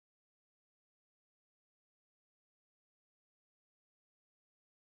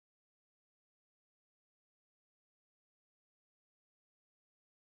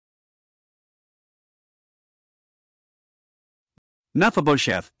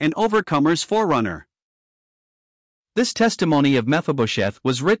Mephibosheth, an overcomer's forerunner. This testimony of Mephibosheth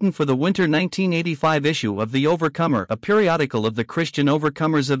was written for the winter 1985 issue of The Overcomer, a periodical of the Christian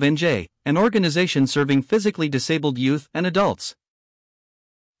Overcomers of NJ, an organization serving physically disabled youth and adults.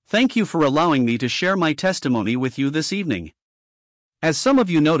 Thank you for allowing me to share my testimony with you this evening. As some of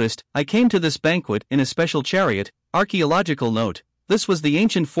you noticed, I came to this banquet in a special chariot. Archaeological note: this was the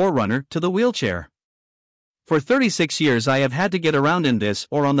ancient forerunner to the wheelchair. For 36 years I have had to get around in this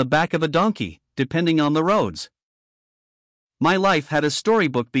or on the back of a donkey, depending on the roads. My life had a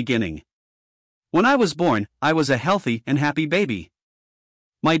storybook beginning. When I was born, I was a healthy and happy baby.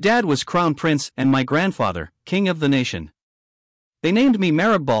 My dad was crown prince and my grandfather, king of the nation. They named me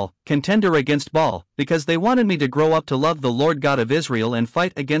Merib-Baal, contender against Baal, because they wanted me to grow up to love the Lord God of Israel and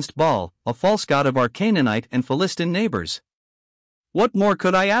fight against Baal, a false god of our Canaanite and Philistine neighbors. What more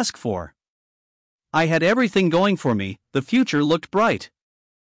could I ask for? I had everything going for me, the future looked bright.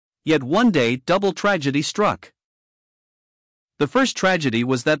 Yet one day double tragedy struck. The first tragedy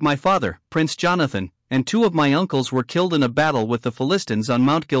was that my father, Prince Jonathan, and two of my uncles were killed in a battle with the Philistines on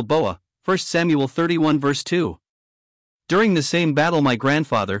Mount Gilboa, 1 Samuel 31 verse 2. During the same battle my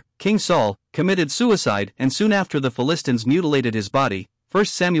grandfather, King Saul, committed suicide and soon after the Philistines mutilated his body, 1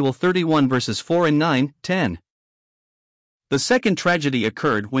 Samuel 31 verses 4 and 9, 10. The second tragedy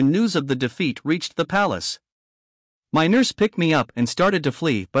occurred when news of the defeat reached the palace. My nurse picked me up and started to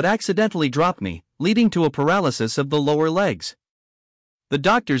flee but accidentally dropped me, leading to a paralysis of the lower legs. The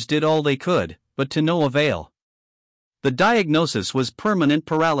doctors did all they could, but to no avail. The diagnosis was permanent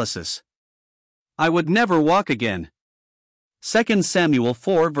paralysis. I would never walk again. 2 Samuel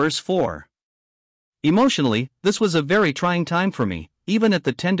 4 verse 4. Emotionally, this was a very trying time for me, even at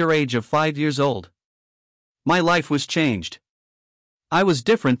the tender age of 5 years old. My life was changed. I was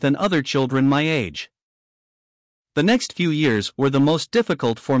different than other children my age. The next few years were the most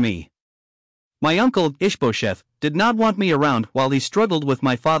difficult for me. My uncle, Ishbosheth, did not want me around while he struggled with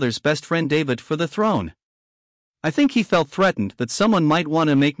my father's best friend David for the throne. I think he felt threatened that someone might want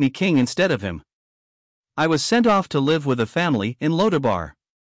to make me king instead of him. I was sent off to live with a family in Lodabar.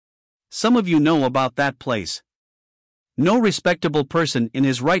 Some of you know about that place. No respectable person in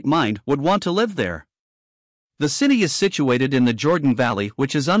his right mind would want to live there. The city is situated in the Jordan Valley,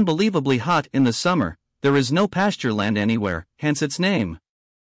 which is unbelievably hot in the summer. There is no pasture land anywhere, hence its name.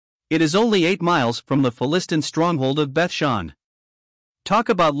 It is only 8 miles from the Philistine stronghold of Bethshan. Talk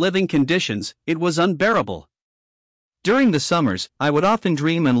about living conditions, it was unbearable. During the summers, I would often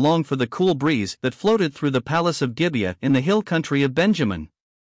dream and long for the cool breeze that floated through the palace of Gibeah in the hill country of Benjamin.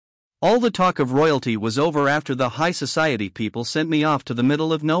 All the talk of royalty was over after the high society people sent me off to the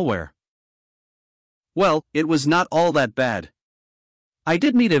middle of nowhere. Well, it was not all that bad. I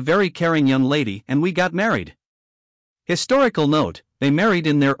did meet a very caring young lady and we got married. Historical note: they married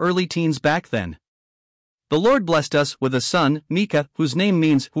in their early teens back then. The Lord blessed us with a son, Micah, whose name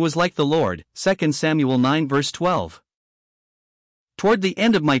means "who is like the Lord," 2 Samuel 9 verse 12. Toward the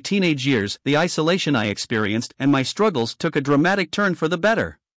end of my teenage years, the isolation I experienced and my struggles took a dramatic turn for the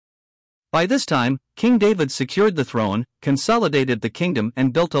better. By this time, King David secured the throne, consolidated the kingdom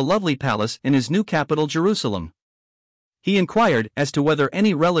and built a lovely palace in his new capital Jerusalem. He inquired as to whether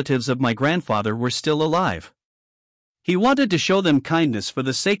any relatives of my grandfather were still alive. He wanted to show them kindness for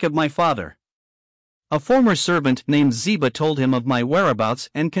the sake of my father. A former servant named Ziba told him of my whereabouts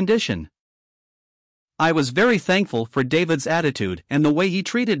and condition. I was very thankful for David's attitude and the way he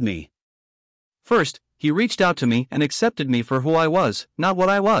treated me. First, he reached out to me and accepted me for who I was, not what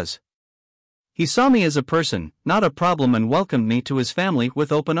I was. He saw me as a person, not a problem, and welcomed me to his family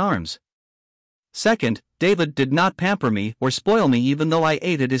with open arms. Second, David did not pamper me or spoil me even though I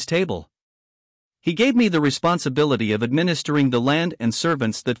ate at his table. He gave me the responsibility of administering the land and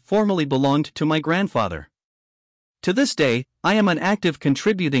servants that formerly belonged to my grandfather. To this day, I am an active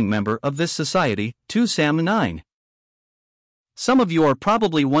contributing member of this society, 2 Sam 9. Some of you are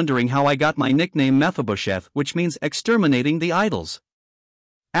probably wondering how I got my nickname Mephibosheth, which means exterminating the idols.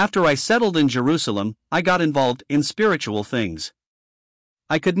 After I settled in Jerusalem, I got involved in spiritual things.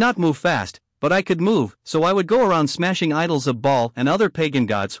 I could not move fast, but I could move, so I would go around smashing idols of Baal and other pagan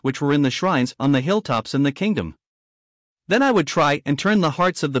gods which were in the shrines on the hilltops in the kingdom. Then I would try and turn the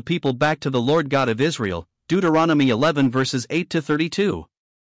hearts of the people back to the Lord God of Israel, Deuteronomy 11 verses 8 to 32.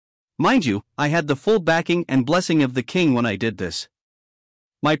 Mind you, I had the full backing and blessing of the king when I did this.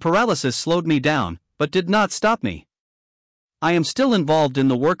 My paralysis slowed me down, but did not stop me. I am still involved in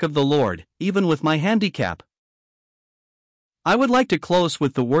the work of the Lord, even with my handicap. I would like to close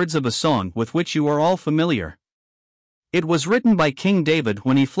with the words of a song with which you are all familiar. It was written by King David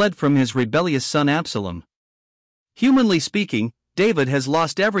when he fled from his rebellious son Absalom. Humanly speaking, David has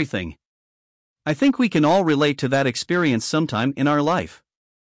lost everything. I think we can all relate to that experience sometime in our life.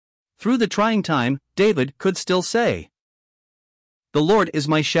 Through the trying time, David could still say, "The Lord is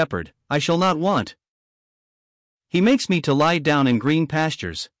my shepherd, I shall not want. He makes me to lie down in green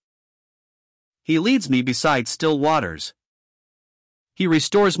pastures. He leads me beside still waters. He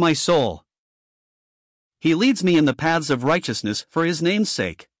restores my soul. He leads me in the paths of righteousness for his name's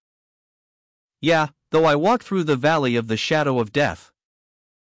sake. Yeah, though I walk through the valley of the shadow of death,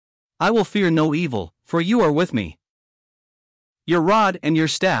 I will fear no evil, for you are with me. Your rod and your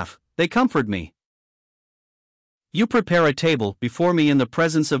staff, they comfort me. You prepare a table before me in the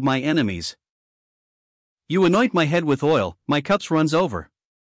presence of my enemies. You anoint my head with oil, my cup runs over.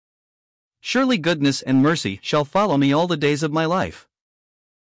 Surely goodness and mercy shall follow me all the days of my life,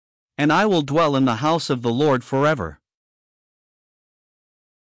 and I will dwell in the house of the Lord forever."